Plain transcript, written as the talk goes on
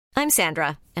I'm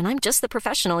Sandra, and I'm just the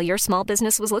professional your small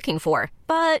business was looking for.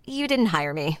 But you didn't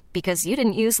hire me because you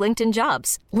didn't use LinkedIn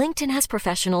Jobs. LinkedIn has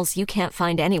professionals you can't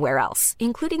find anywhere else,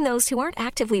 including those who aren't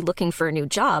actively looking for a new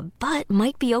job, but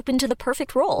might be open to the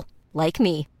perfect role, like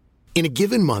me. In a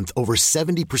given month, over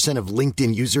 70% of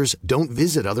LinkedIn users don't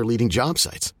visit other leading job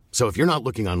sites. So if you're not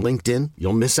looking on LinkedIn,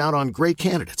 you'll miss out on great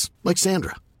candidates like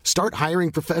Sandra. Start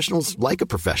hiring professionals like a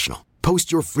professional.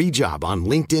 Post your free job on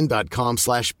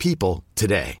linkedin.com/people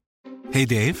today. Hey,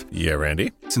 Dave. Yeah,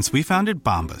 Randy. Since we founded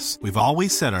Bombas, we've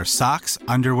always said our socks,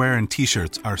 underwear, and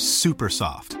T-shirts are super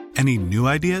soft. Any new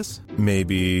ideas?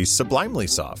 Maybe sublimely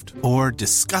soft. Or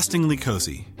disgustingly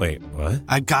cozy. Wait, what?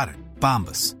 I got it.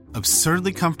 Bombas.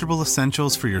 Absurdly comfortable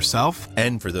essentials for yourself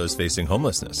and for those facing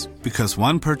homelessness. Because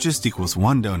one purchased equals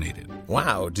one donated.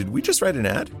 Wow, did we just write an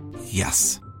ad?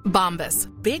 Yes. Bombas.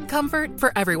 Big comfort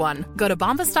for everyone. Go to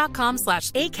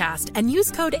bombas.com/ACAST and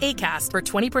use code ACAST for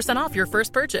 20% off your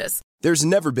first purchase. There's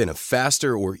never been a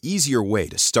faster or easier way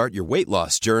to start your weight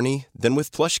loss journey than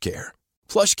with PlushCare.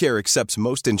 PlushCare accepts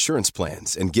most insurance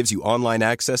plans and gives you online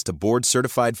access to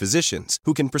board-certified physicians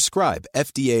who can prescribe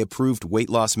FDA-approved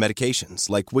weight loss medications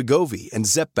like Wegovy and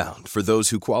Zepbound for those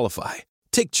who qualify.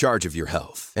 Take charge of your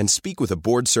health and speak with a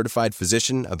board-certified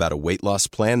physician about a weight loss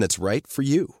plan that's right for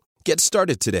you. Get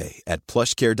started today at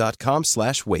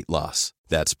plushcare.com/weight loss.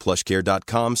 That's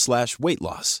plushcare.com/weight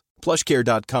loss.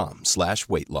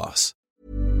 plushcare.com/weight loss.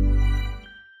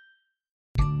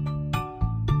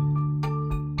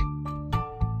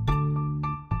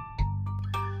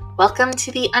 Welcome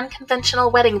to the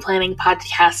Unconventional Wedding Planning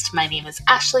Podcast. My name is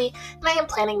Ashley, and I am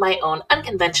planning my own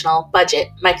unconventional budget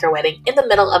micro-wedding in the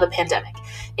middle of a pandemic.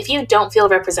 If you don't feel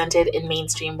represented in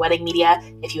mainstream wedding media,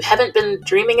 if you haven't been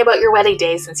dreaming about your wedding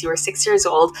day since you were 6 years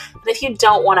old, and if you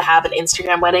don't want to have an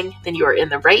Instagram wedding, then you are in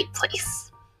the right place.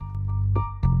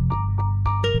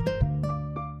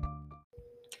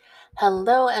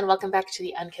 Hello and welcome back to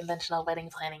the Unconventional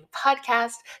Wedding Planning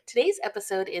Podcast. Today's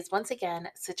episode is once again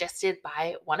suggested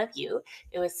by one of you.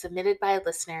 It was submitted by a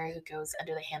listener who goes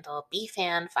under the handle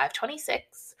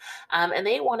bfan526, and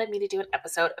they wanted me to do an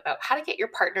episode about how to get your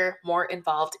partner more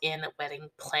involved in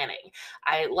wedding planning.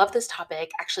 I love this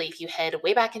topic. Actually, if you head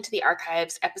way back into the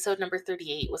archives, episode number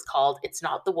 38 was called "It's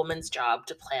Not the Woman's Job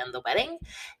to Plan the Wedding,"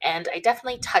 and I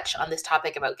definitely touch on this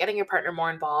topic about getting your partner more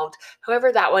involved.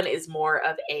 However, that one is more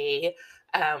of a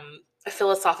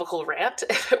philosophical rant,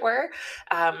 if it were,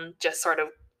 just sort of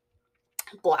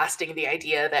blasting the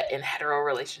idea that in hetero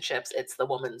relationships, it's the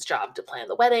woman's job to plan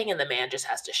the wedding and the man just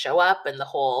has to show up, and the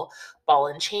whole ball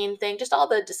and chain thing, just all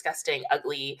the disgusting,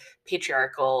 ugly,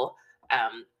 patriarchal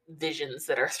visions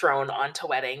that are thrown onto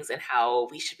weddings and how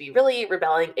we should be really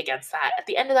rebelling against that. At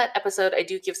the end of that episode, I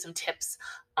do give some tips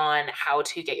on how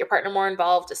to get your partner more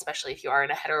involved, especially if you are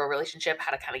in a hetero relationship,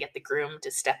 how to kind of get the groom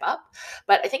to step up.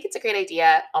 But I think it's a great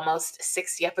idea, almost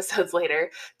 60 episodes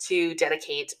later, to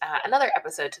dedicate another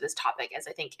episode to this topic, as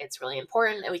I think it's really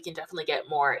important, and we can definitely get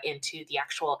more into the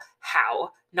actual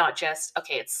how, not just,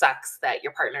 okay, it sucks that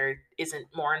your partner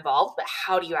isn't more involved, but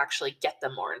how do you actually get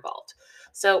them more involved?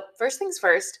 So first things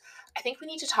first, I think we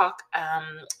need to talk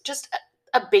just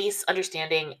a base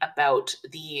understanding about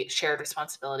the shared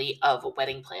responsibility of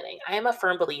wedding planning. I am a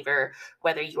firm believer,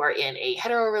 whether you are in a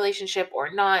hetero relationship or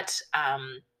not,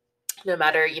 no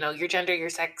matter, your gender, your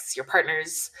sex, your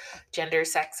partner's gender,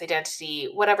 sex, identity,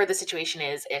 whatever the situation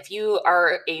is, if you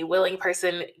are a willing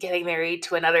person getting married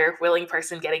to another willing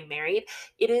person getting married,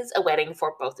 it is a wedding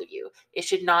for both of you. It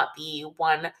should not be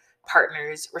one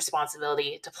partner's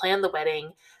responsibility to plan the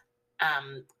wedding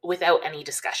without any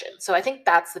discussion. So I think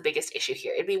that's the biggest issue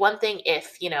here. It'd be one thing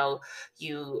if, you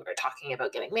are talking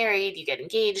about getting married, you get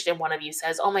engaged, and one of you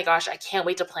says, "Oh my gosh, I can't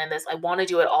wait to plan this. I want to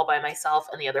do it all by myself."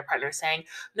 And the other partner is saying,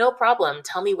 "No problem.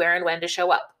 Tell me where and when to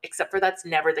show up." Except for that's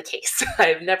never the case.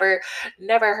 I've never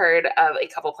heard of a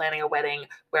couple planning a wedding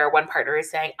where one partner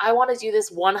is saying, "I want to do this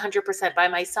 100% by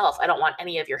myself. I don't want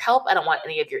any of your help. I don't want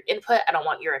any of your input. I don't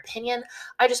want your opinion.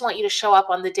 I just want you to show up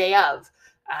on the day of."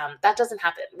 That doesn't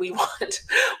happen. We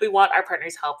want our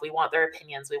partner's help. We want their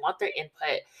opinions. We want their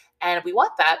input. And we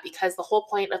want that because the whole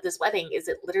point of this wedding is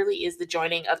it literally is the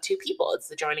joining of two people. It's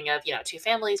the joining of, two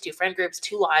families, two friend groups,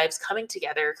 two lives coming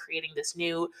together, creating this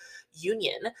new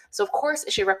union. So of course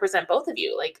it should represent both of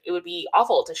you. Like, it would be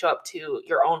awful to show up to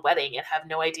your own wedding and have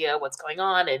no idea what's going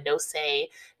on and no say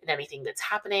in anything that's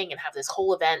happening, and have this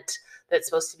whole event that's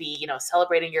supposed to be,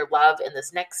 celebrating your love in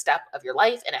this next step of your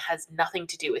life, and it has nothing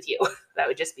to do with you. That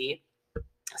would just be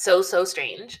so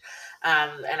strange.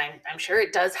 And I'm sure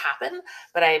it does happen,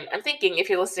 but I'm thinking if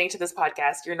you're listening to this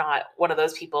podcast, you're not one of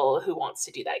those people who wants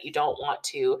to do that. You don't want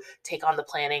to take on the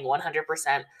planning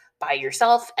 100% by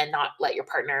yourself and not let your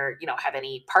partner, have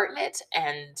any part in it.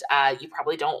 And you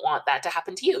probably don't want that to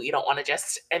happen to you. You don't want to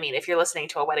if you're listening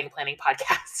to a wedding planning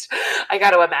podcast, I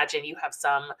got to imagine you have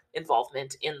some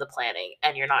involvement in the planning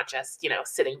and you're not just,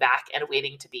 sitting back and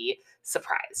waiting to be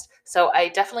surprised. So I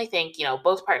definitely think,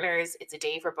 both partners, it's a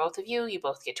day for both of you. You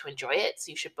both get to enjoy it. So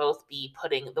you should both be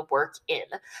putting the work in.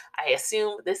 I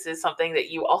assume this is something that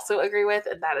you also agree with,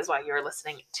 and that is why you're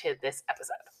listening to this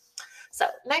episode. So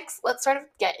next, let's sort of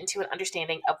get into an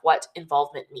understanding of what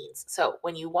involvement means. So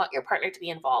when you want your partner to be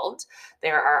involved,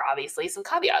 there are obviously some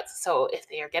caveats. So if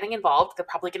they are getting involved, they're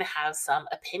probably going to have some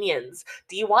opinions.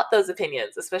 Do you want those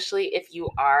opinions? Especially if you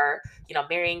are,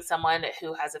 marrying someone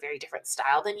who has a very different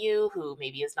style than you, who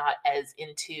maybe is not as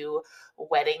into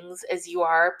weddings as you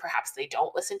are. Perhaps they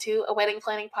don't listen to a wedding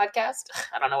planning podcast.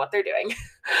 I don't know what they're doing.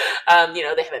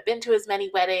 They haven't been to as many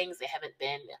weddings. They haven't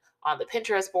been on the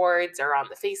Pinterest boards or on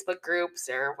the Facebook groups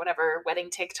or whatever, wedding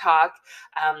TikTok.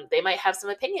 They might have some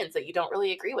opinions that you don't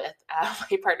really agree with.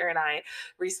 My partner and I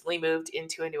recently moved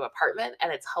into a new apartment,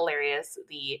 and it's hilarious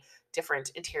the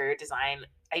different interior design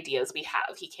ideas we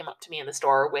have. He came up to me in the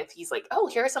store he's like, oh,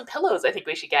 here are some pillows I think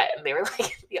we should get. And they were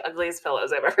like the ugliest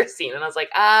pillows I've ever seen. And I was like,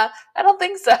 I don't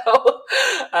think so.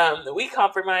 We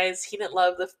compromised. He didn't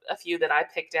love a few that I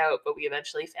picked out, but we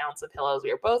eventually found some pillows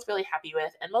we were both really happy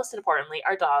with. And most importantly,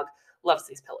 our dog loves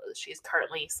these pillows. She's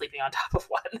currently sleeping on top of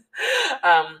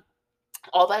one.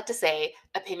 All that to say,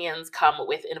 opinions come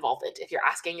with involvement. If you're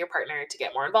asking your partner to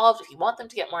get more involved, if you want them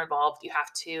to get more involved, you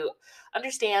have to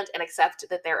understand and accept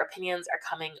that their opinions are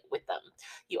coming with them.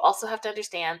 You also have to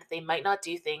understand that they might not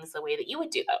do things the way that you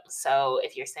would do them. So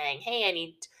if you're saying, hey, I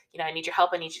need your help,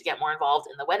 I need you to get more involved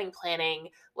in the wedding planning,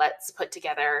 let's put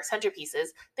together centerpieces,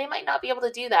 they might not be able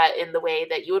to do that in the way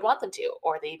that you would want them to,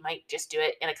 or they might just do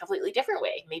it in a completely different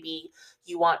way. Maybe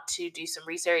you want to do some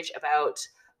research about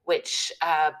which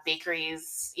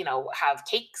bakeries, have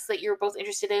cakes that you're both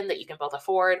interested in that you can both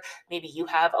afford. Maybe you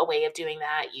have a way of doing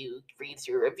that. You read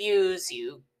through reviews,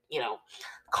 you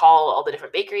call all the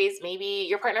different bakeries. Maybe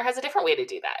your partner has a different way to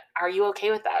do that. Are you okay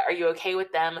with that? Are you okay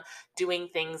with them doing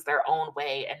things their own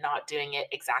way and not doing it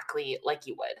exactly like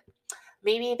you would?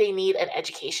 Maybe they need an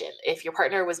education. If your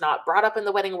partner was not brought up in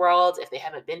the wedding world, if they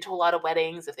haven't been to a lot of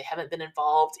weddings, if they haven't been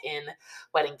involved in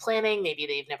wedding planning, maybe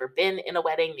they've never been in a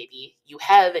wedding, maybe you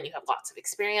have and you have lots of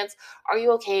experience. Are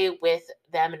you okay with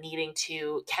them needing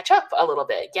to catch up a little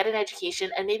bit, get an education,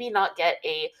 and maybe not get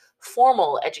a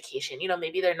formal education?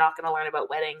 Maybe they're not going to learn about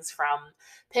weddings from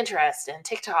Pinterest and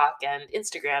TikTok and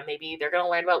Instagram. Maybe they're going to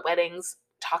learn about weddings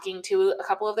talking to a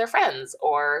couple of their friends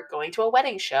or going to a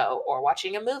wedding show or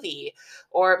watching a movie,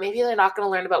 or maybe they're not going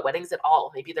to learn about weddings at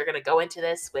all. Maybe they're going to go into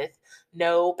this with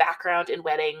no background in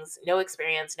weddings, no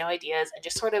experience, no ideas, and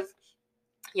just sort of,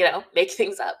 make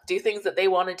things up, do things that they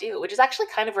want to do, which is actually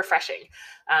kind of refreshing.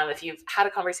 If you've had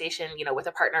a conversation, with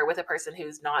a partner, with a person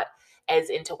who's not as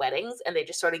into weddings, and they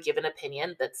just sort of give an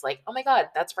opinion that's like, oh my God,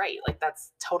 that's right. Like,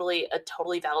 that's a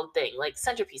totally valid thing. Like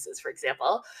centerpieces, for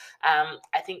example.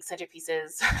 I think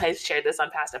centerpieces, I've shared this on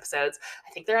past episodes,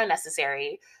 I think they're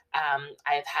unnecessary.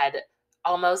 I've had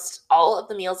almost all of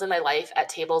the meals in my life at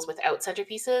tables without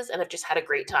centerpieces and have just had a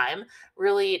great time.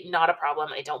 Really not a problem.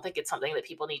 I don't think it's something that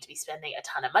people need to be spending a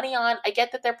ton of money on. I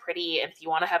get that they're pretty, and if you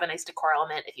want to have a nice decor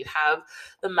element, if you have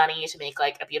the money to make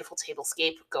like a beautiful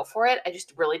tablescape, go for it. I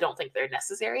just really don't think they're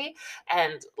necessary.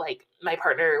 And like my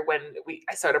partner, when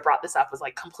I sort of brought this up, was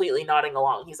like completely nodding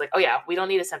along. He's like, oh yeah, we don't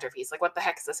need a centerpiece. Like, what the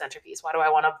heck is a centerpiece? Why do I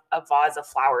want a vase of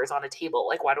flowers on a table?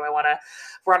 Like, why do I want to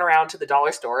run around to the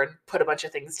dollar store and put a bunch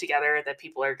of things together that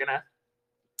people are gonna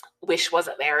wish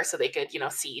wasn't there so they could,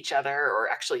 see each other or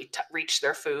actually reach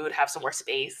their food, have some more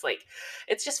space. Like,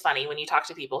 it's just funny when you talk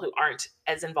to people who aren't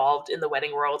as involved in the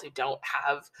wedding world, who don't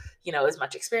have, as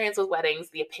much experience with weddings,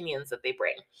 the opinions that they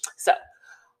bring. So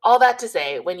all that to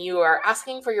say, when you are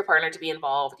asking for your partner to be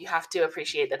involved, you have to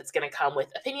appreciate that it's going to come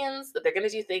with opinions, that they're going to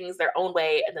do things their own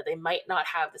way, and that they might not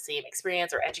have the same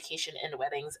experience or education in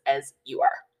weddings as you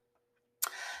are.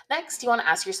 Next, you want to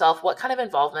ask yourself, what kind of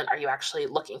involvement are you actually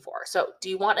looking for? So do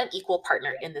you want an equal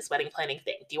partner in this wedding planning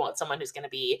thing? Do you want someone who's going to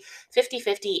be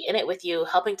 50-50 in it with you,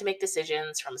 helping to make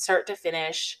decisions from start to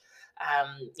finish,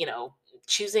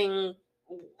 choosing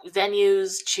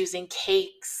venues, choosing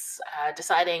cakes, it's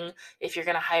deciding if you're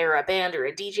going to hire a band or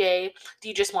a DJ. Do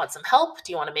you just want some help?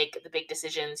 Do you want to make the big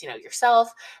decisions,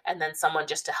 yourself, and then someone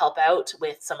just to help out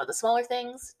with some of the smaller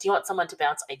things? Do you want someone to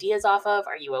bounce ideas off of?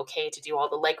 Are you okay to do all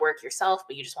the legwork yourself,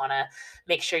 but you just want to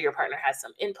make sure your partner has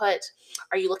some input?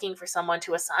 Are you looking for someone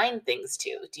to assign things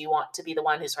to? Do you want to be the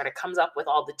one who sort of comes up with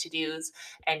all the to-dos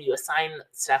and you assign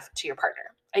stuff to your partner?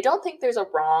 I don't think there's a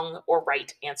wrong or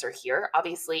right answer here.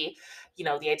 Obviously,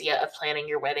 the idea of planning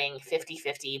your wedding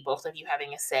 50-50, both of you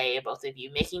having a say, both of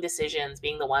you making decisions,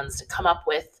 being the ones to come up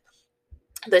with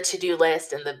the to-do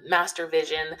list and the master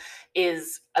vision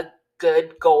is a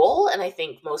good goal. And I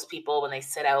think most people, when they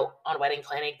sit out on wedding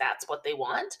planning, that's what they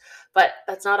want, but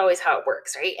that's not always how it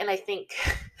works, right? And I think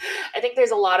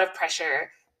there's a lot of pressure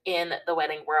in the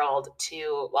wedding world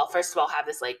to, well, first of all, have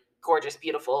this like gorgeous,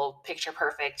 beautiful, picture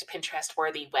perfect, Pinterest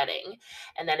worthy wedding.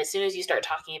 And then as soon as you start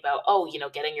talking about,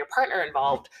 getting your partner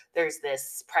involved, there's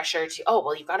this pressure to,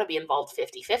 well, you've got to be involved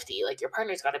 50-50. Like your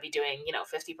partner's got to be doing,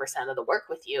 50% of the work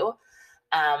with you.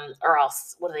 Or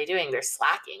else what are they doing? They're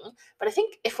slacking. But I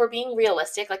think if we're being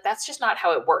realistic, like that's just not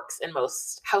how it works in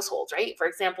most households, right? For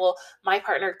example, my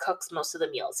partner cooks most of the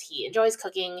meals. He enjoys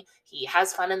cooking. He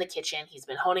has fun in the kitchen. He's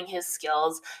been honing his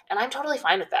skills, and I'm totally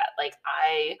fine with that. Like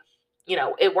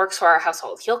it works for our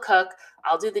household. He'll cook.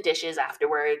 I'll do the dishes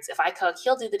afterwards. If I cook,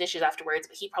 he'll do the dishes afterwards,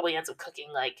 but he probably ends up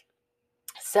cooking like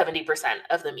 70%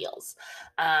 of the meals.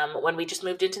 When we just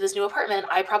moved into this new apartment,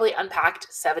 I probably unpacked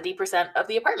 70% of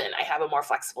the apartment. I have a more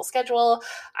flexible schedule.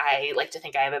 I like to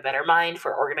think I have a better mind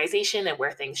for organization and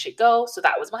where things should go. So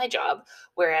that was my job.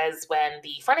 Whereas when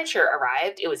the furniture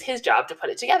arrived, it was his job to put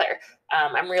it together.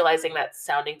 I'm realizing that's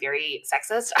sounding very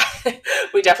sexist.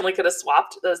 We definitely could have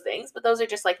swapped those things, but those are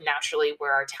just like naturally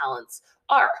where our talents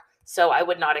are. So I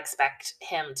would not expect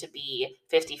him to be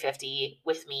 50-50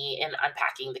 with me in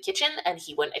unpacking the kitchen, and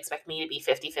he wouldn't expect me to be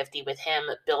 50-50 with him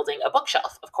building a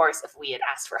bookshelf. Of course, if we had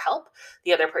asked for help,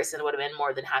 the other person would have been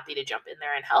more than happy to jump in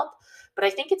there and help. But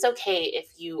I think it's okay if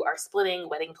you are splitting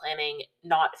wedding planning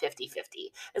not 50-50,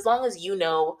 as long as you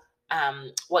know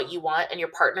what you want and your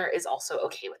partner is also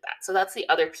okay with that. So that's the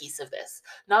other piece of this.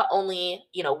 Not only,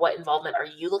 what involvement are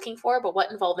you looking for, but what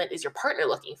involvement is your partner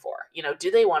looking for?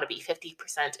 Do they want to be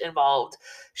 50% involved,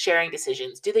 sharing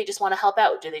decisions? Do they just want to help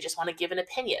out? Do they just want to give an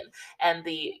opinion? And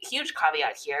the huge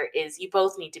caveat here is you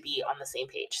both need to be on the same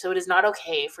page. So it is not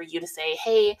okay for you to say,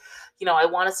 hey, I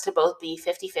want us to both be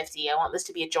 50-50. I want this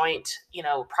to be a joint,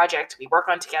 project we work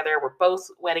on together. We're both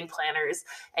wedding planners.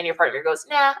 And your partner goes,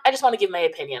 nah, I just want to give my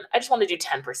opinion. I just want to do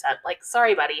 10%. Like,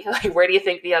 sorry, buddy. Like, where do you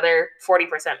think the other 40%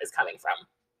 is coming from?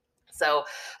 So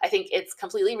I think it's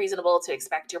completely reasonable to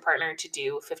expect your partner to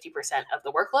do 50% of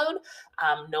the workload,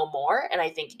 no more. And I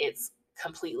think it's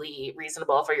completely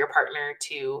reasonable for your partner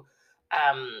to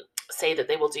say that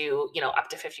they will do, up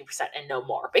to 50% and no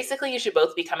more. Basically, you should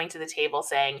both be coming to the table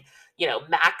saying,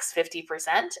 max 50%,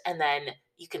 and then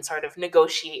you can sort of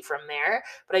negotiate from there.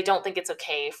 But I don't think it's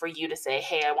okay for you to say,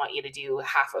 hey, I want you to do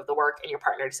half of the work, and your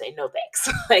partner to say, no, thanks.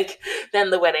 Like,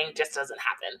 then the wedding just doesn't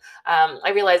happen.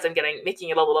 I realize I'm making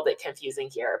it a little bit confusing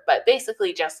here, but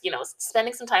basically just,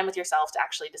 spending some time with yourself to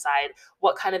actually decide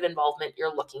what kind of involvement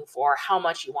you're looking for, how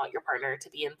much you want your partner to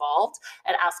be involved,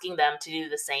 and asking them to do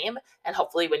the same. And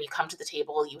hopefully when you come to the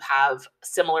table, you have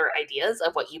similar ideas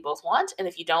of what you both want. And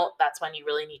if you don't, that's when you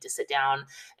really need to sit down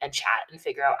and chat and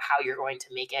figure out how you're going to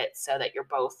make it so that you're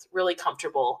both really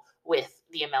comfortable with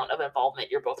the amount of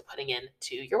involvement you're both putting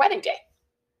into your wedding day.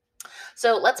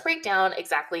 So let's break down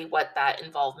exactly what that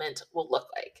involvement will look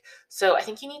like. So I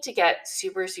think you need to get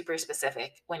super, super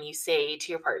specific when you say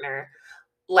to your partner,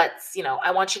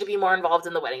 I want you to be more involved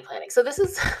in the wedding planning. So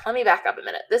let me back up a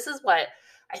minute. This is what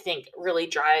I think really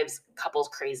drives couples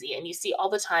crazy. And you see all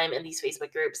the time in these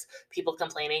Facebook groups, people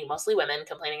complaining, mostly women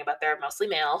complaining about their mostly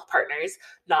male partners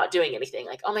not doing anything.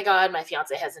 Like, oh my God, my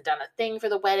fiance hasn't done a thing for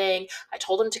the wedding. I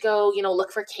told him to go,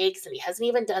 look for cakes, and he hasn't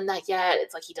even done that yet.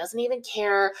 It's like, he doesn't even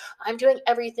care. I'm doing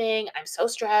everything. I'm so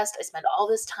stressed. I spend all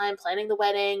this time planning the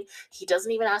wedding. He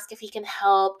doesn't even ask if he can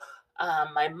help.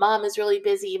 My mom is really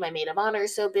busy. My maid of honor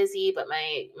is so busy, but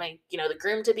my the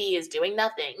groom to be is doing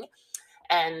nothing.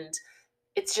 And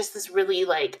it's just this really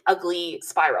ugly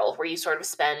spiral where you sort of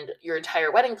spend your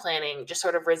entire wedding planning just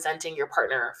sort of resenting your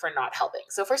partner for not helping.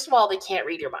 So first of all, they can't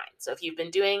read your mind. So if you've been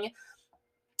doing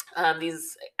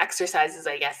these exercises,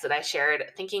 I guess, that I shared,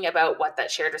 thinking about what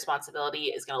that shared responsibility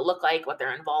is going to look like, what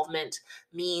their involvement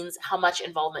means, how much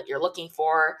involvement you're looking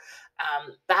for,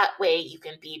 that way you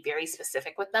can be very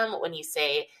specific with them when you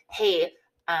say, hey,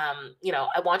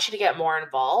 I want you to get more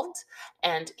involved.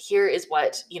 And here's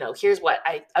what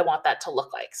I want that to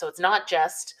look like. So it's not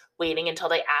just waiting until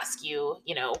they ask you,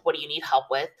 what do you need help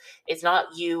with? It's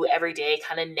not you every day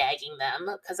kind of nagging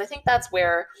them, because I think that's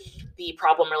where the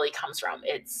problem really comes from.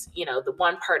 It's, the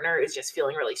one partner is just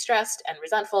feeling really stressed and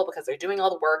resentful because they're doing all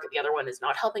the work. The other one is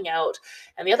not helping out.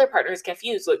 And the other partner is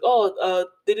confused, like,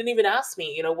 they didn't even ask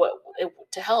me,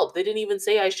 to help. They didn't even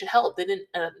say I should help. They didn't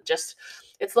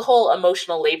it's the whole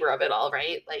emotional labor of it all,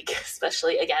 right? Like,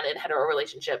 especially again in hetero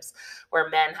relationships where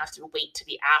men have to wait to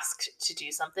be asked to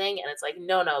do something. And it's like,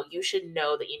 no, you should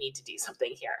know that you need to do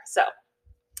something here. So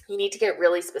you need to get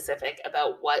really specific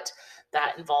about what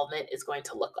that involvement is going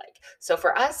to look like. So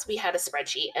for us, we had a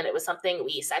spreadsheet, and it was something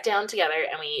we sat down together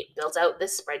and we built out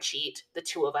this spreadsheet, the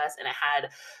two of us, and it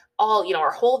had all, our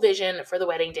whole vision for the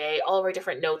wedding day, all of our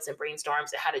different notes and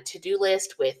brainstorms. It had a to-do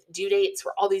list with due dates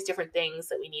for all these different things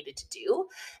that we needed to do.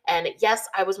 And yes,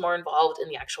 I was more involved in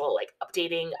the actual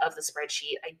updating of the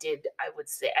spreadsheet. I would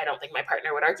say, I don't think my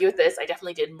partner would argue with this, I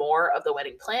definitely did more of the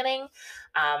wedding planning.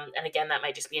 And again, that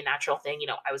might just be a natural thing.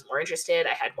 I was more interested.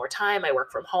 I had more time. I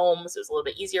work from home, so it was a little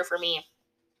bit easier for me.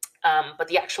 But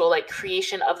the actual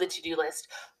creation of the to-do list,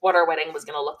 what our wedding was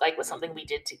going to look like, was something we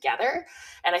did together.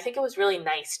 And I think it was really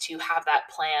nice to have that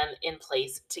plan in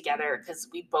place together, because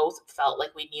we both felt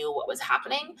like we knew what was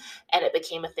happening, and it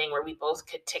became a thing where we both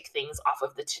could tick things off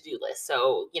of the to-do list.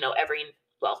 So,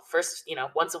 first,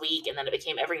 once a week, and then it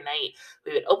became every night,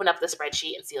 we would open up the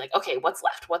spreadsheet and see okay, what's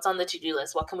left? What's on the to-do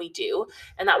list? What can we do?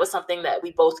 And that was something that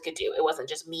we both could do. It wasn't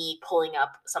just me pulling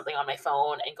up something on my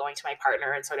phone and going to my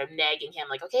partner and sort of nagging him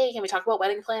okay, can we talk about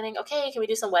wedding planning? Okay, can we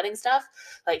do some wedding stuff?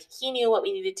 He knew what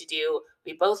we needed to do.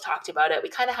 We both talked about it. We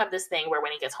kind of have this thing where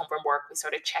when he gets home from work, we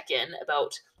sort of check in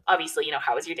about, obviously,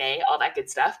 how was your day, all that good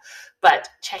stuff, but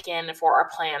check in for our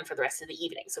plan for the rest of the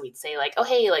evening. So we'd say oh,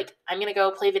 hey, I'm going to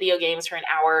go play video games for an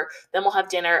hour, then we'll have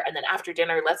dinner. And then after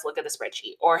dinner, let's look at the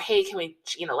spreadsheet. Or, hey, can we,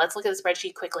 let's look at the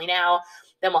spreadsheet quickly now,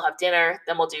 then we'll have dinner,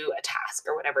 then we'll do a task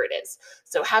or whatever it is.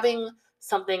 So having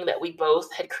something that we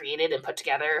both had created and put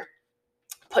together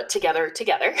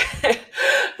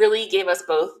really gave us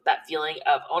both that feeling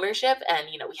of ownership. And,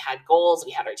 we had goals,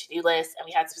 we had our to-do list, and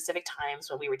we had specific times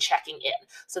when we were checking in.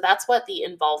 So that's what the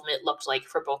involvement looked like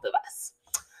for both of us.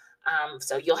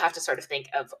 So you'll have to sort of think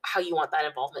of how you want that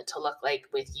involvement to look like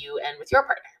with you and with your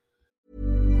partner.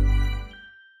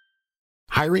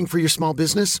 Hiring for your small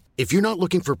business? If you're not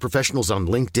looking for professionals on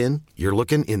LinkedIn, you're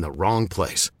looking in the wrong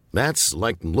place. That's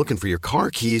like looking for your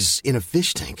car keys in a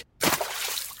fish tank.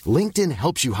 LinkedIn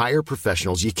helps you hire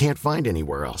professionals you can't find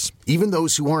anywhere else, even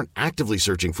those who aren't actively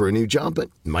searching for a new job but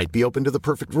might be open to the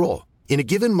perfect role. In a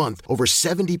given month, over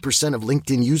 70% of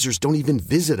LinkedIn users don't even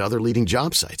visit other leading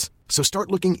job sites. So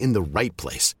start looking in the right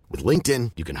place. With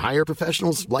LinkedIn, you can hire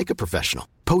professionals like a professional.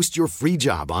 Post your free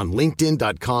job on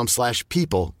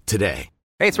linkedin.com/people today.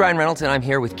 Hey, it's Ryan Reynolds, and I'm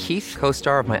here with Keith,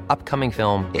 co-star of my upcoming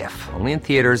film, If, only in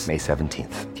theaters May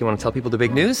 17th. Do you want to tell people the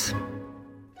big news?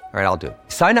 All right, I'll do it.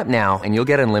 Sign up now and you'll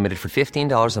get unlimited for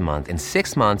 $15 a month and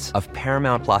 6 months of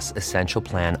Paramount Plus Essential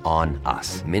Plan on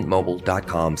us.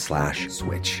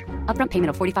 MintMobile.com/switch. Upfront payment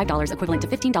of $45 equivalent to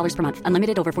 $15 per month.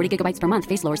 Unlimited over 40 gigabytes per month.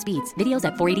 Face lower speeds. Videos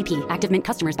at 480p. Active Mint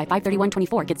customers by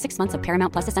 531.24 get 6 months of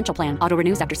Paramount Plus Essential Plan. Auto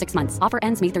renews after 6 months. Offer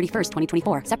ends May 31st,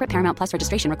 2024. Separate Paramount Plus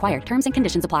registration required. Terms and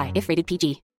conditions apply if rated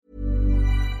PG.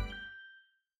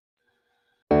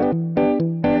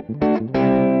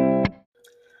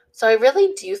 So I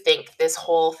really do think this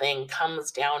whole thing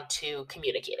comes down to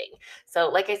communicating. So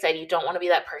like I said, you don't want to be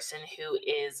that person who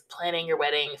is planning your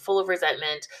wedding full of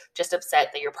resentment, just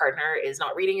upset that your partner is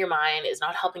not reading your mind, is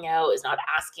not helping out, is not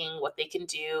asking what they can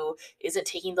do, isn't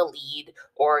taking the lead,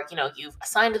 or, you've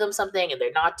assigned them something and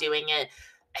they're not doing it.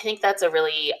 I think that's a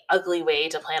really ugly way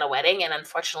to plan a wedding. And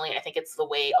unfortunately, I think it's the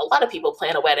way a lot of people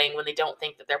plan a wedding when they don't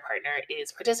think that their partner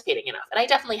is participating enough. And I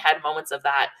definitely had moments of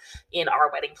that in our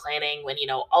wedding planning when,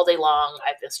 all day long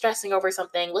I've been stressing over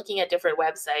something, looking at different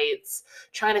websites,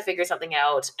 trying to figure something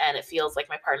out. And it feels like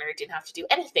my partner didn't have to do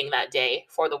anything that day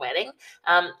for the wedding.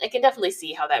 I can definitely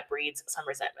see how that breeds some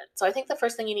resentment. So I think the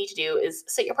first thing you need to do is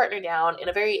sit your partner down in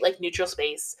a very neutral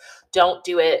space. Don't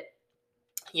do it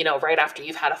right after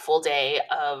you've had a full day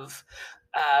of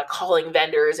calling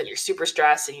vendors and you're super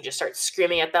stressed and you just start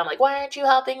screaming at them why aren't you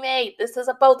helping me? This is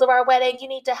both of our wedding. You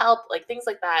need to help. Things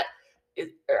like that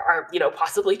are,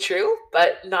 possibly true,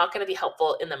 but not going to be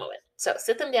helpful in the moment. So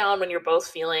sit them down when you're both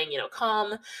feeling,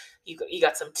 calm. You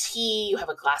got some tea, you have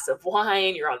a glass of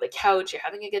wine, you're on the couch, you're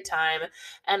having a good time,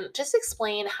 and just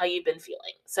explain how you've been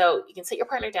feeling. So you can sit your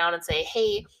partner down and say,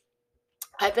 hey,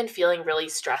 I've been feeling really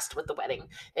stressed with the wedding.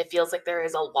 It feels like there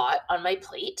is a lot on my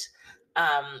plate.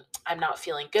 I'm not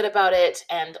feeling good about it,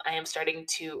 and I am starting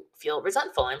to feel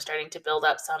resentful. I'm starting to build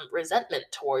up some resentment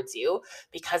towards you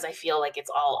because I feel like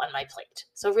it's all on my plate.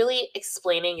 So really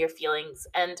explaining your feelings,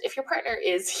 and if your partner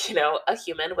is, a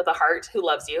human with a heart who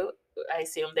loves you, I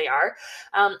assume they are,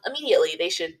 immediately they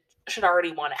should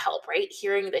already want to help, right?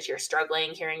 Hearing that you're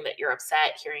struggling, hearing that you're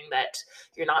upset, hearing that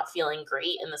you're not feeling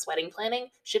great in this wedding planning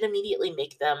should immediately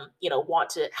make them, want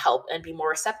to help and be more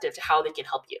receptive to how they can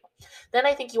help you. Then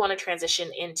I think you want to transition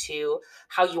into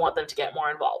how you want them to get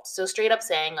more involved. So straight up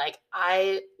saying like,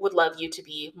 I would love you to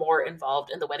be more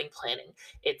involved in the wedding planning.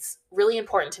 It's really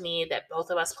important to me that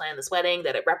both of us plan this wedding,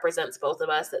 that it represents both of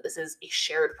us, that this is a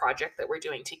shared project that we're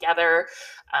doing together.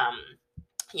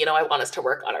 I want us to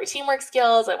work on our teamwork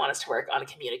skills. I want us to work on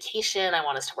communication. I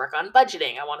want us to work on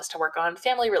budgeting. I want us to work on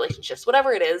family relationships,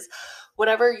 whatever it is,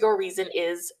 whatever your reason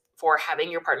is for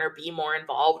having your partner be more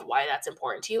involved, why that's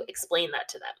important to you, explain that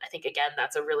to them. I think, again,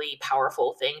 that's a really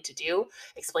powerful thing to do,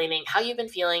 explaining how you've been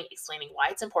feeling, explaining why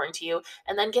it's important to you,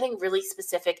 and then getting really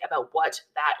specific about what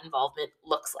that involvement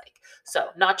looks like. So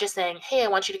not just saying, hey, I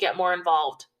want you to get more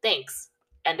involved. Thanks.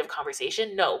 End of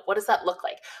conversation. No, what does that look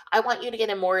like? I want you to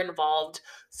get more involved.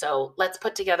 So let's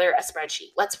put together a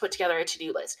spreadsheet. Let's put together a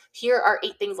to-do list. Here are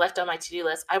 8 things left on my to-do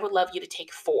list. I would love you to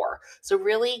take 4. So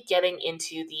really getting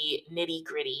into the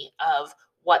nitty-gritty of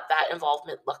what that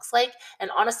involvement looks like.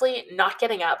 And honestly, not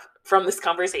getting up from this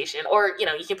conversation, or,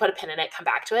 you can put a pin in it, come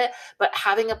back to it, but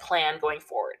having a plan going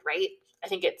forward, right? I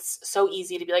think it's so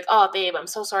easy to be like, oh, babe, I'm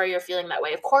so sorry you're feeling that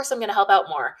way. Of course, I'm going to help out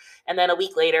more. And then a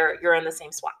week later, you're in the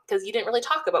same spot because you didn't really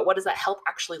talk about what does that help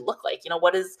actually look like?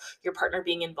 What does your partner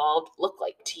being involved look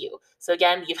like to you? So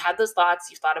again, you've had those thoughts.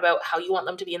 You've thought about how you want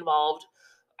them to be involved,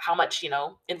 how much,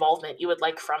 involvement you would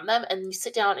like from them. And you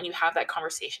sit down and you have that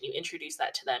conversation. You introduce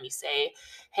that to them. You say,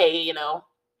 hey,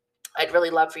 I'd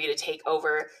really love for you to take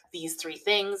over these 3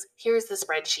 things. Here's the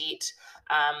spreadsheet.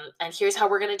 And here's how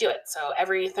we're going to do it. So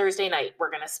every Thursday night, we're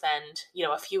going to spend,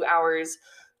 a few hours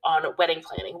on wedding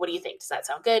planning. What do you think? Does that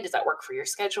sound good? Does that work for your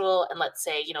schedule? And let's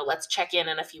say, let's check in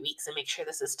a few weeks and make sure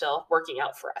this is still working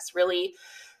out for us. Really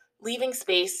leaving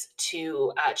space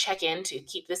to check in, to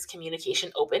keep this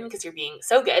communication open, because you're being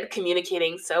so good,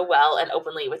 communicating so well and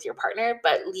openly with your partner,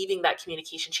 but leaving that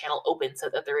communication channel open so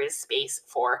that there is space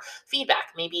for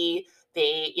feedback. Maybe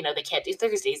they can't do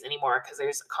Thursdays anymore because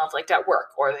there's conflict at work,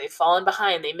 or they've fallen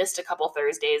behind. They missed a couple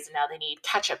Thursdays and now they need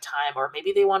catch-up time, or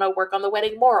maybe they want to work on the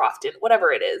wedding more often,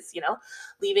 whatever it is,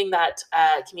 leaving that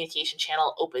communication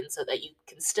channel open so that you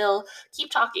can still keep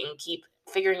talking, keep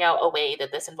figuring out a way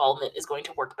that this involvement is going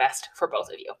to work best for both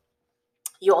of you.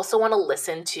 You also want to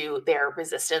listen to their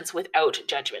resistance without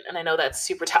judgment. And I know that's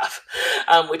super tough,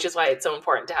 which is why it's so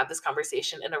important to have this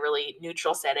conversation in a really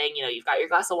neutral setting. You've got your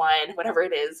glass of wine, whatever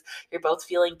it is, you're both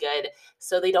feeling good,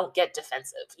 so they don't get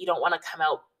defensive. You don't want to come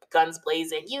out guns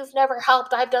blazing, you've never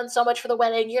helped, I've done so much for the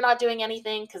wedding, you're not doing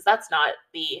anything, because that's not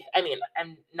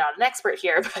I'm not an expert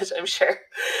here, but I'm sure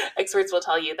experts will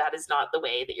tell you that is not the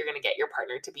way that you're going to get your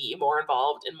partner to be more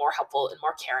involved and more helpful and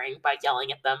more caring, by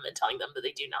yelling at them and telling them that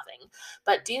they do nothing.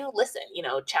 But do listen,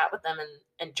 chat with them,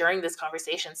 and during this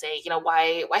conversation say,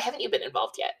 why haven't you been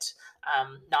involved yet?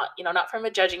 Not from a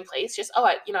judging place, just,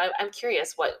 I'm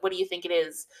curious, what do you think it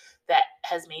is that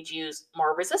has made you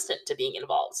more resistant to being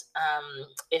involved?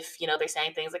 If, they're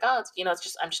saying things like, oh,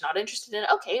 I'm just not interested in it.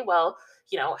 Okay, well,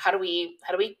 how do we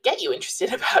get you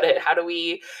interested about it? How do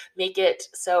we make it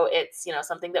so it's,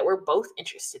 something that we're both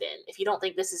interested in? If you don't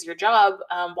think this is your job,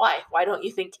 why don't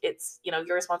you think it's,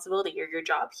 your responsibility or your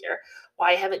job here?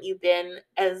 Why haven't you been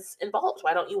as involved?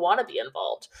 Why don't you want to be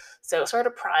involved? So sort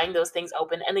of prying those things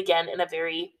open, and again, in a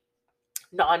very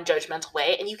non-judgmental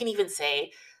way. And you can even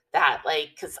say that,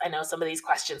 because I know some of these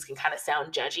questions can kind of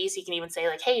sound judgy, so you can even say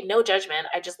like, hey, no judgment,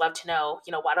 I just love to know,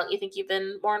 why don't you think you've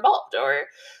been more involved? Or,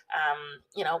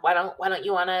 why don't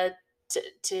you want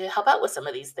to help out with some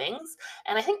of these things?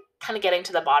 And I think kind of getting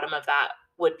to the bottom of that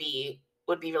would be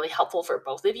really helpful for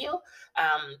both of you,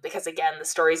 because again, the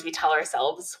stories we tell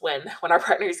ourselves when our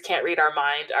partners can't read our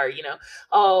mind are,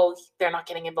 oh, they're not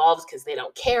getting involved because they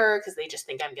don't care, because they just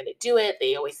think I'm going to do it.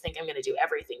 They always think I'm going to do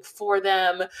everything for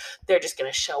them. They're just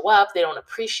going to show up. They don't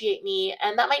appreciate me.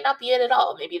 And that might not be it at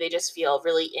all. Maybe they just feel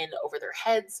really in over their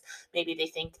heads. Maybe they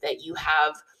think that you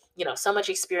have so much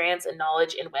experience and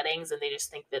knowledge in weddings, and they just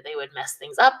think that they would mess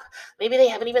things up. Maybe they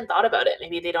haven't even thought about it.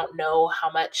 Maybe they don't know how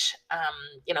much,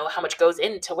 how much goes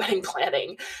into wedding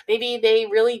planning. Maybe they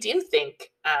really do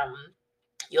think,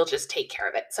 you'll just take care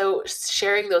of it. So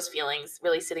sharing those feelings,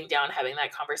 really sitting down, having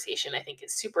that conversation, I think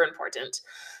is super important.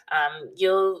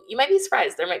 You might be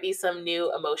surprised. There might be some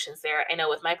new emotions there. I know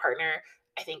with my partner,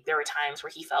 I think there were times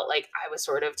where he felt like I was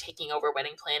sort of taking over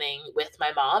wedding planning with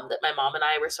my mom, that my mom and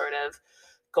I were sort of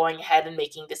going ahead and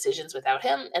making decisions without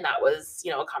him. And that was,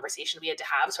 a conversation we had to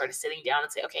have, sort of sitting down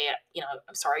and say, okay,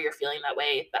 I'm sorry you're feeling that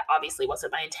way. That obviously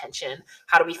wasn't my intention.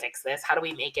 How do we fix this? How do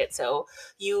we make it so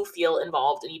you feel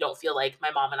involved and you don't feel like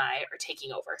my mom and I are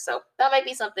taking over? So that might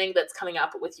be something that's coming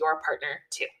up with your partner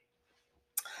too.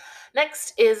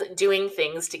 Next is doing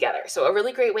things together. So a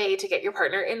really great way to get your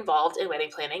partner involved in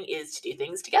wedding planning is to do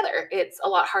things together. It's a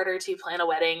lot harder to plan a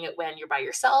wedding when you're by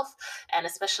yourself, and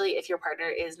especially if your partner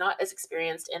is not as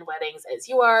experienced in weddings as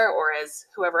you are, or as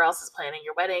whoever else is planning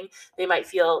your wedding. They might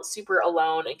feel super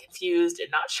alone and confused and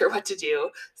not sure what to do.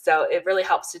 So it really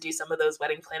helps to do some of those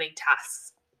wedding planning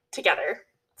tasks together.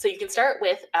 So you can start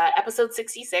with episode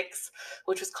 66,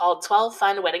 which was called 12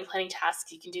 Fun Wedding Planning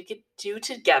Tasks You Can Do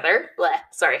Together.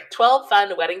 12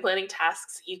 Fun Wedding Planning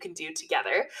Tasks You Can Do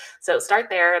Together. So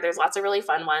start there. There's lots of really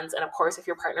fun ones. And of course, if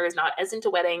your partner is not as into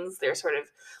weddings, they're sort of,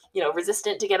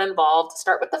 resistant to get involved,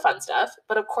 start with the fun stuff.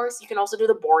 But of course, you can also do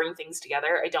the boring things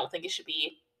together. I don't think it should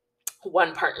be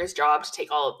one partner's job to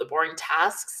take all of the boring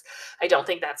tasks. I don't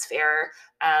think that's fair.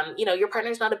 Your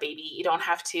partner's not a baby. You don't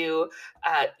have to,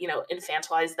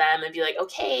 infantilize them and be like,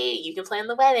 okay, you can plan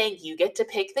the wedding. You get to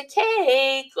pick the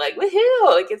cake. Like, woohoo.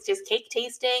 Like, it's just cake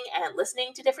tasting and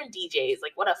listening to different DJs.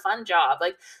 Like, what a fun job.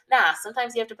 Like, nah,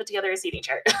 sometimes you have to put together a seating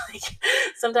chart.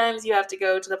 Sometimes you have to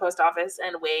go to the post office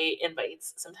and weigh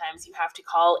invites. Sometimes you have to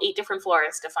call 8 different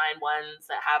florists to find ones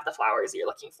that have the flowers you're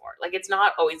looking for. Like, it's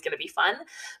not always going to be fun, but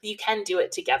you can do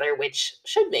it together, which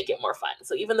should make it more fun.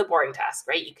 So even the boring task,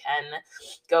 right? You can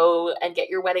go and get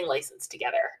your wedding license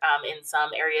together. In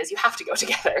some areas, you have to go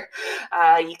together.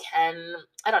 You can,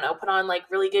 put on like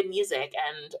really good music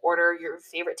and order your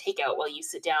favorite takeout while you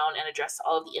sit down and address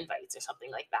all of the invites or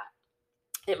something like that.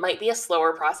 It might be a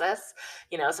slower process.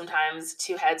 Sometimes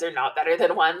 2 heads are not better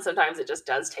than one. Sometimes it just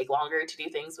does take longer to do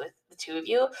things with the 2 of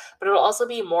you, but it'll also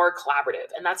be more collaborative.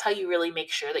 And that's how you really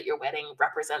make sure that your wedding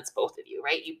represents both of you,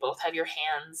 right? You both have your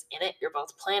hands in it. You're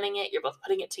both planning it. You're both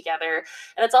putting it together.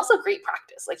 And it's also great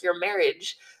practice. Like your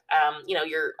marriage,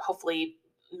 your hopefully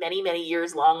many, many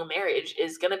years long marriage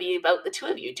is going to be about the 2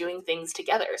 of you doing things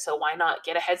together. So why not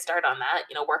get a head start on that?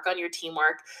 Work on your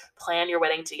teamwork, plan your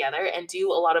wedding together, and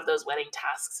do a lot of those wedding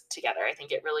tasks together. I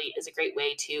think it really is a great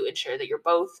way to ensure that you're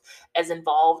both as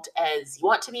involved as you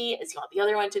want to be, as you want the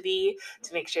other one to be,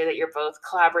 to make sure that you're both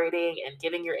collaborating and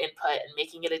giving your input and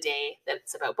making it a day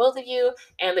that's about both of you,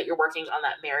 and that you're working on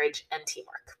that marriage and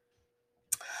teamwork.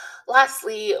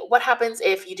 Lastly, what happens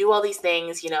if you do all these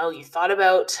things? You thought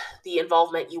about the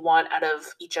involvement you want out of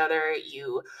each other.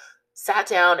 You sat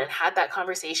down and had that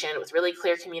conversation with really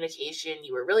clear communication.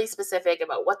 You were really specific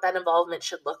about what that involvement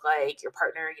should look like. Your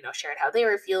partner, shared how they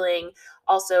were feeling,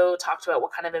 also talked about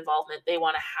what kind of involvement they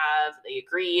want to have. They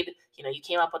agreed, you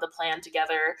came up with a plan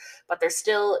together, but they're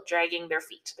still dragging their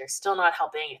feet. They're still not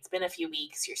helping. It's been a few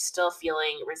weeks. You're still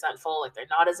feeling resentful, like they're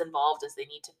not as involved as they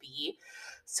need to be.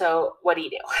 So what do?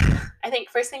 I think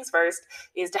first things first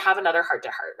is to have another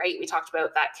heart-to-heart, right? We talked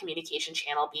about that communication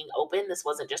channel being open. This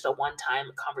wasn't just a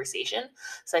one-time conversation.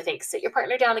 So I think sit your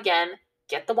partner down again,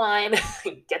 get the wine,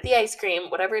 get the ice cream,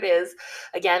 whatever it is.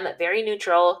 Again, very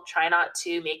neutral. Try not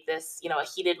to make this, a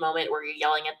heated moment where you're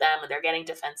yelling at them and they're getting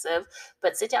defensive,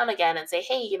 but sit down again and say,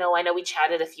 hey, I know we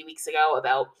chatted a few weeks ago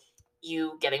about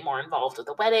you getting more involved with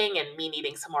the wedding and me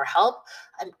needing some more help.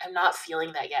 I'm not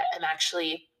feeling that yet. I'm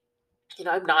actually,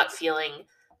 I'm not feeling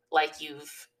like you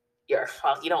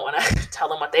don't want to tell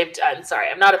them what they've done. Sorry,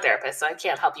 I'm not a therapist, so I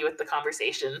can't help you with the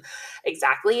conversation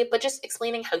exactly, but just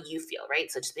explaining how you feel, right?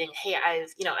 So just being, hey,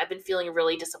 I've been feeling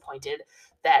really disappointed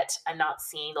that I'm not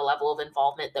seeing the level of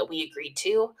involvement that we agreed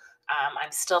to.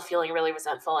 I'm still feeling really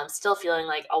resentful. I'm still feeling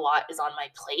like a lot is on my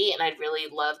plate, and I'd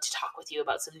really love to talk with you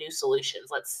about some new solutions.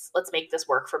 Let's make this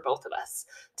work for both of us.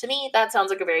 To me, that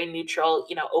sounds like a very neutral,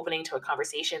 opening to a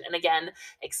conversation. And again,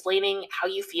 explaining how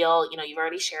you feel. You've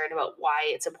already shared about why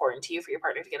it's important to you for your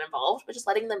partner to get involved, but just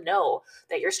letting them know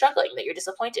that you're struggling, that you're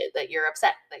disappointed, that you're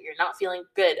upset, that you're not feeling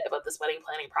good about this wedding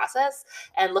planning process,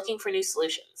 and looking for new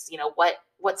solutions.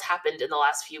 What's happened in the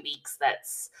last few weeks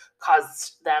that's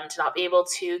caused them to not be able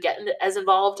to get as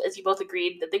involved as you both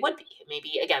agreed that they would be.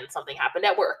 Maybe, again, something happened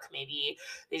at work. Maybe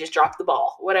they just dropped the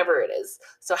ball, whatever it is.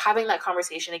 So having that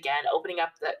conversation again, opening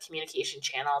up that communication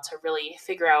channel to really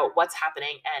figure out what's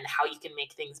happening and how you can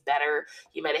make things better.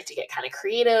 You might have to get kind of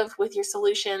creative with your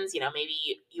solutions.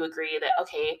 Maybe you agree that,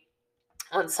 okay,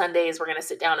 On Sundays, we're going to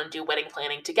sit down and do wedding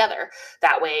planning together.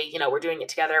 That way, we're doing it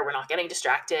together. We're not getting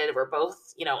distracted. We're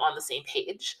both, on the same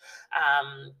page.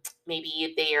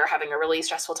 Maybe they are having a really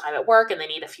stressful time at work and they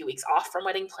need a few weeks off from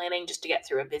wedding planning just to get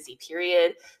through a busy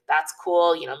period. That's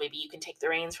cool. Maybe you can take the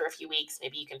reins for a few weeks.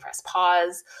 Maybe you can press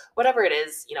pause, whatever it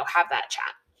is, have that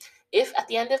chat. If at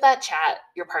the end of that chat,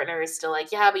 your partner is still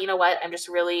like, yeah, but you know what? I'm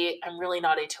really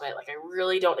not into it. Like, I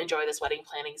really don't enjoy this wedding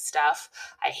planning stuff.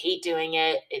 I hate doing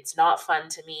it. It's not fun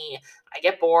to me. I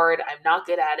get bored. I'm not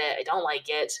good at it. I don't like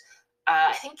it.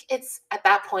 I think it's at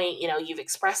that point, you've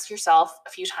expressed yourself a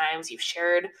few times. You've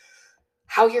shared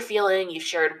how you're feeling. You've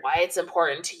shared why it's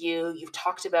important to you. You've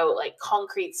talked about like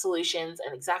concrete solutions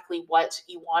and exactly what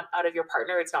you want out of your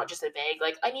partner. It's not just a vague,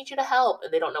 like, I need you to help,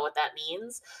 and they don't know what that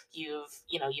means.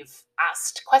 You've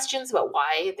asked questions about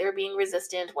why they're being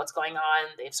resistant, what's going on.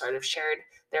 They've sort of shared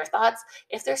their thoughts.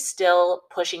 If they're still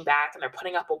pushing back and they're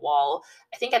putting up a wall,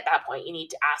 I think at that point you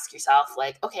need to ask yourself,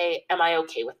 like, okay, am I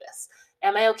okay with this?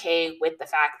 Am I okay with the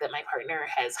fact that my partner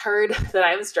has heard that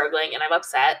I'm struggling and I'm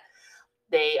upset?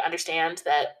 They understand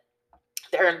that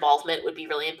their involvement would be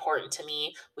really important to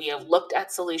me. We have looked at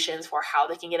solutions for how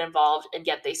they can get involved, and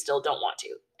yet they still don't want to.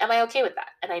 Am I okay with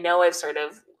that? And I know I've sort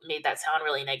of made that sound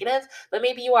really negative, but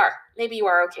maybe you are. Maybe you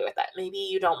are okay with that. Maybe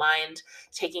you don't mind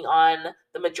taking on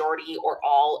the majority or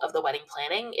all of the wedding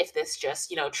planning if this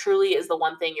just, truly is the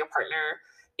one thing your partner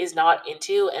is not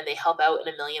into, and they help out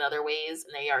in a million other ways,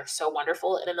 and they are so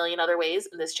wonderful in a million other ways,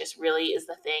 and this just really is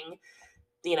the thing.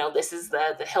 This is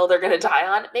the hill they're going to die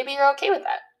on. Maybe you're okay with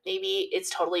that. Maybe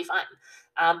it's totally fine.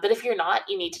 But if you're not,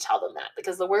 you need to tell them that,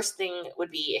 because the worst thing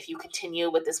would be if you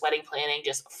continue with this wedding planning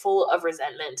just full of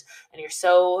resentment and you're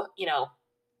so,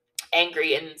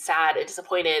 angry and sad and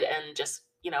disappointed and just,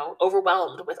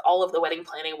 overwhelmed with all of the wedding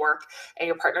planning work, and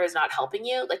your partner is not helping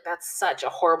you. Like, that's such a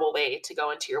horrible way to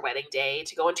go into your wedding day,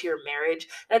 to go into your marriage.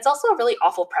 And it's also a really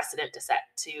awful precedent to set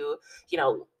to,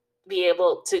 be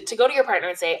able to go to your partner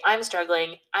and say, I'm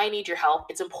struggling. I need your help.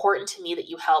 It's important to me that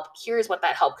you help. Here's what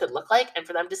that help could look like. And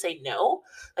for them to say no,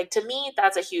 like, to me,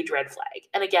 that's a huge red flag.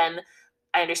 And again,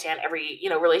 I understand every,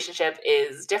 relationship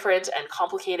is different and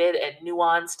complicated and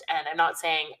nuanced. And I'm not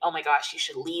saying, oh my gosh, you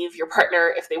should leave your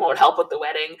partner if they won't help with the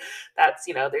wedding. That's,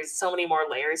 there's so many more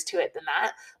layers to it than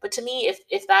that. But to me,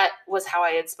 if that was how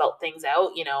I had spelt things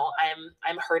out,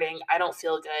 I'm hurting. I don't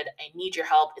feel good. I need your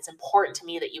help. It's important to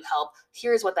me that you help.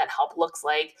 Here's what that help looks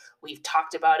like. We've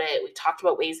talked about it. We've talked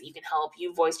about ways that you can help.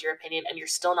 You voiced your opinion and you're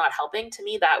still not helping. To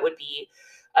me, that would be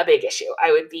a big issue.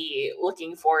 I would be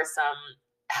looking for some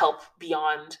help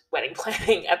beyond wedding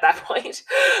planning at that point.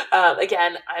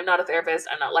 Again, I'm not a therapist.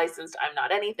 I'm not licensed. I'm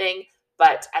not anything.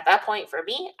 But at that point, for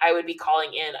me, I would be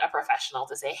calling in a professional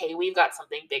to say, hey, we've got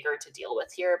something bigger to deal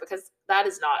with here, because that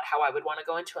is not how I would want to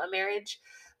go into a marriage.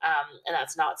 And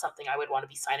that's not something I would want to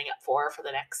be signing up for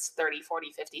the next 30,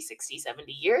 40, 50, 60,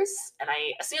 70 years. And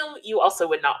I assume you also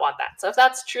would not want that. So if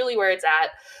that's truly where it's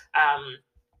at,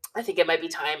 I think it might be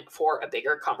time for a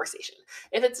bigger conversation.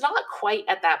 If it's not quite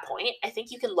at that point, I think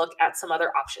you can look at some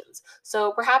other options.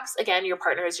 So perhaps, again, your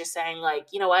partner is just saying, like,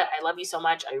 you know what, I love you so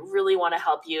much. I really want to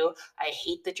help you. I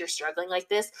hate that you're struggling like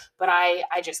this, but I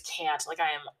just can't. Like,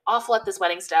 I am awful at this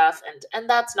wedding stuff. And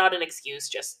that's not an excuse.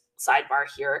 Just sidebar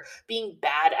here. Being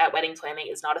bad at wedding planning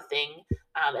is not a thing.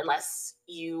 Unless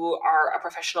you are a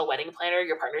professional wedding planner,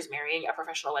 your partner's marrying a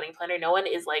professional wedding planner. No one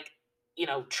is like,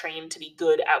 trained to be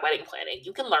good at wedding planning.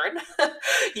 You can learn,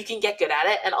 you can get good at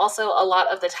it. And also, a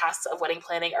lot of the tasks of wedding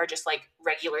planning are just like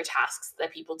regular tasks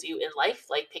that people do in life,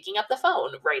 like picking up the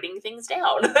phone, writing things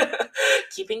down,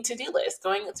 keeping to-do lists,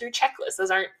 going through checklists. Those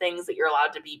aren't things that you're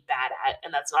allowed to be bad at.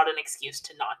 And that's not an excuse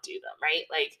to not do them, right?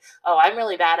 Like, oh, I'm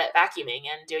really bad at vacuuming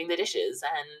and doing the dishes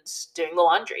and doing the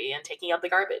laundry and taking out the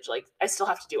garbage. Like, I still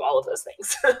have to do all of those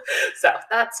things. So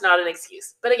that's not an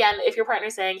excuse. But again, if your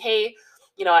partner's saying, hey,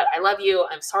 you know what, I love you.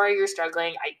 I'm sorry you're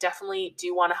struggling. I definitely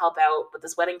do want to help out with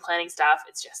this wedding planning stuff.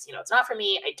 It's just, it's not for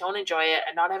me. I don't enjoy it.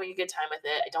 I'm not having a good time with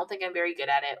it. I don't think I'm very good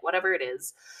at it, whatever it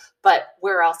is. But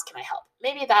where else can I help?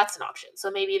 Maybe that's an option. So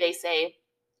maybe they say,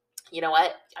 you know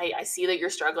what, I see that you're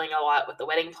struggling a lot with the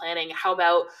wedding planning. How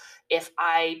about if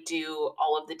I do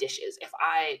all of the dishes, if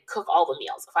I cook all the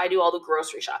meals, if I do all the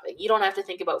grocery shopping? You don't have to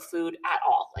think about food at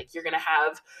all. Like, you're going to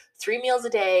have 3 meals a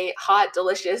day, hot,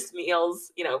 delicious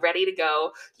meals, ready to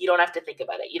go. You don't have to think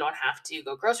about it. You don't have to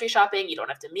go grocery shopping. You don't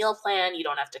have to meal plan. You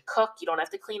don't have to cook. You don't have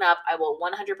to clean up. I will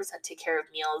 100% take care of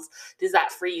meals. Does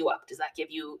that free you up? Does that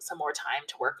give you some more time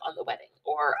to work on the wedding?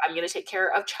 Or I'm going to take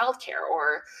care of childcare,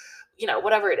 or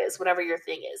whatever it is, whatever your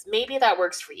thing is. Maybe that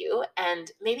works for you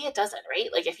and maybe it doesn't, right?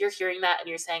 Like if you're hearing that and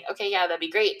you're saying, okay, yeah, that'd be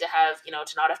great to have, to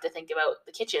not have to think about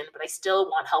the kitchen, but I still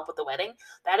want help with the wedding.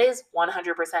 That is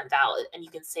 100% valid. And you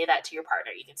can say that to your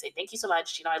partner. You can say, thank you so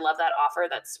much. I love that offer.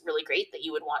 That's really great that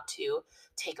you would want to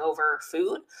take over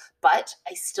food, but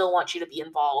I still want you to be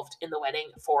involved in the wedding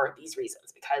for these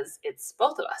reasons, because it's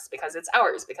both of us, because it's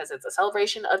ours, because it's a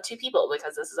celebration of two people,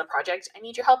 because this is a project I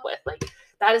need your help with. Like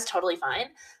that is totally fine.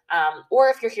 Or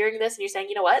if you're hearing this and you're saying,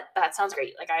 you know what, that sounds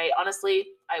great. Like I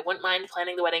wouldn't mind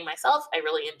planning the wedding myself. I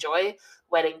really enjoy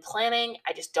wedding planning.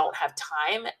 I just don't have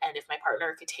time. And if my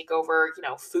partner could take over,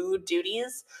 food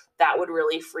duties, that would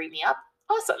really free me up.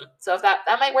 Awesome. So if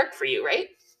that might work for you, right?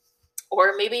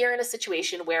 Or maybe you're in a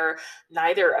situation where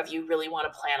neither of you really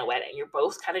want to plan a wedding. You're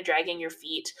both kind of dragging your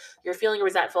feet. You're feeling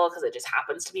resentful because it just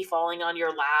happens to be falling on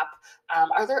your lap.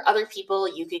 Are there other people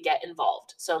you could get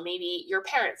involved? So maybe your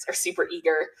parents are super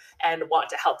eager and want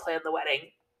to help plan the wedding.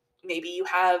 Maybe you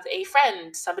have a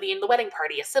friend, somebody in the wedding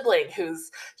party, a sibling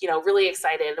who's, really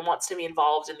excited and wants to be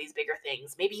involved in these bigger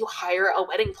things. Maybe you hire a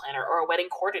wedding planner or a wedding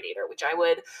coordinator, which I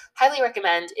would highly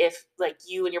recommend if like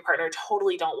you and your partner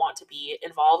totally don't want to be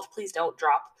involved. Please don't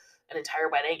drop an entire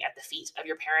wedding at the feet of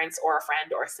your parents or a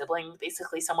friend or a sibling,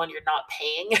 basically someone you're not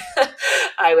paying.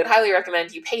 I would highly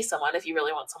recommend you pay someone if you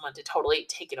really want someone to totally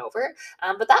take it over.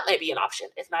 But that might be an option.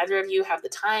 If neither of you have the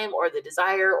time or the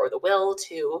desire or the will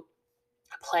to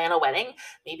plan a wedding,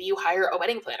 maybe you hire a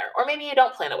wedding planner, or maybe you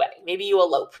don't plan a wedding. Maybe you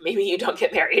elope, maybe you don't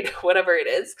get married, whatever it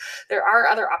is. There are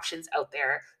other options out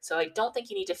there. So I don't think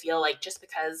you need to feel like just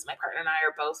because my partner and I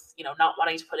are both, not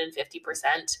wanting to put in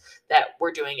 50% that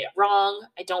we're doing it wrong.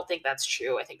 I don't think that's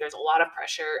true. I think there's a lot of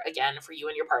pressure, again, for you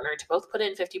and your partner to both put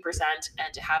in 50%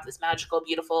 and to have this magical,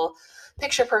 beautiful,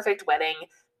 picture perfect wedding.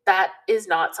 That is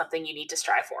not something you need to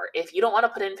strive for. If you don't want to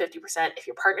put in 50%, if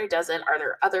your partner doesn't, are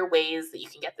there other ways that you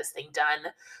can get this thing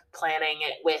done? Planning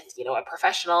it with, a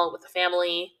professional, with a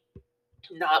family,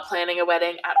 not planning a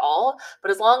wedding at all.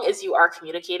 But as long as you are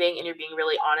communicating and you're being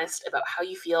really honest about how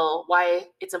you feel, why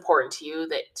it's important to you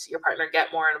that your partner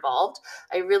get more involved,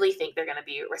 I really think they're going to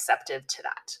be receptive to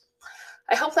that.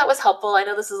 I hope that was helpful. I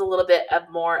know this is a little bit of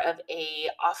more of a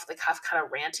off-the-cuff kind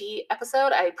of ranty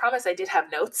episode. I promise I did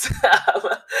have notes,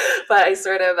 but I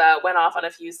sort of went off on a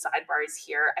few sidebars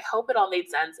here. I hope it all made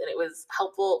sense and it was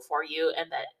helpful for you and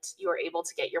that you were able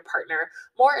to get your partner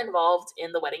more involved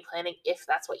in the wedding planning if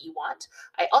that's what you want.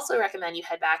 I also recommend you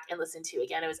head back and listen to,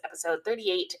 again, it was episode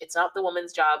 38, It's Not the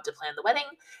Woman's Job to Plan the Wedding,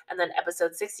 and then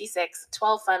episode 66,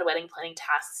 12 Fun Wedding Planning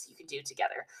Tasks You Can Do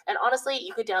Together. And honestly,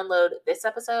 you could download this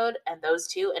episode and those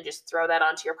two and just throw that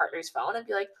onto your partner's phone and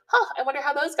be like, I wonder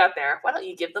how those got there. Why don't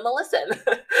you give them a listen?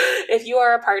 If you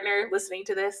are a partner listening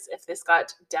to this, if this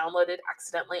got downloaded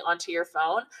accidentally onto your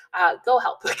phone, go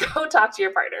help. Go talk to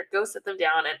your partner. Go sit them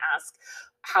down and ask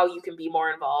how you can be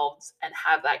more involved and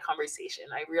have that conversation.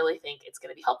 I really think it's going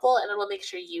to be helpful and it'll make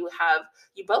sure you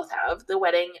both have the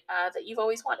wedding that you've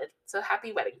always wanted. So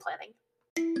happy wedding planning.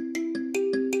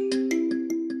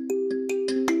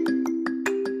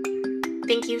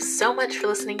 Thank you so much for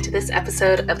listening to this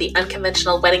episode of the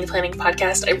Unconventional Wedding Planning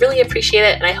Podcast. I really appreciate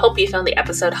it, and I hope you found the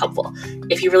episode helpful.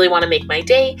 If you really want to make my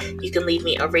day, you can leave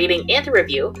me a rating and a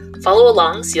review, follow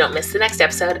along so you don't miss the next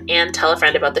episode, and tell a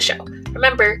friend about the show.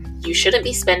 Remember, you shouldn't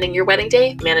be spending your wedding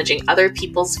day managing other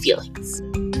people's feelings.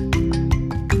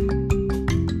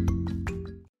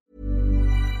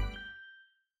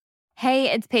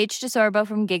 Hey, it's Paige DeSorbo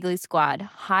from Giggly Squad.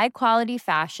 High quality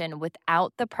fashion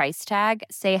without the price tag.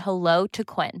 Say hello to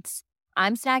Quince.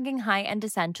 I'm snagging high-end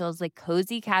essentials like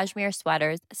cozy cashmere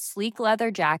sweaters, sleek leather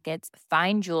jackets,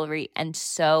 fine jewelry, and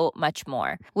so much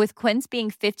more. With Quince being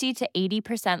 50 to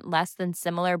 80% less than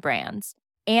similar brands.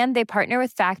 And they partner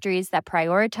with factories that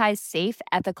prioritize safe,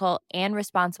 ethical, and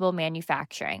responsible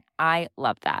manufacturing. I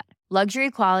love that.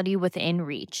 Luxury quality within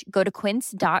reach. Go to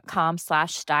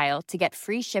quince.com/style to get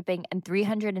free shipping and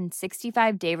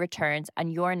 365-day returns on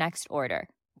your next order.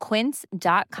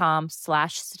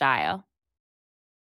 Quince.com/style.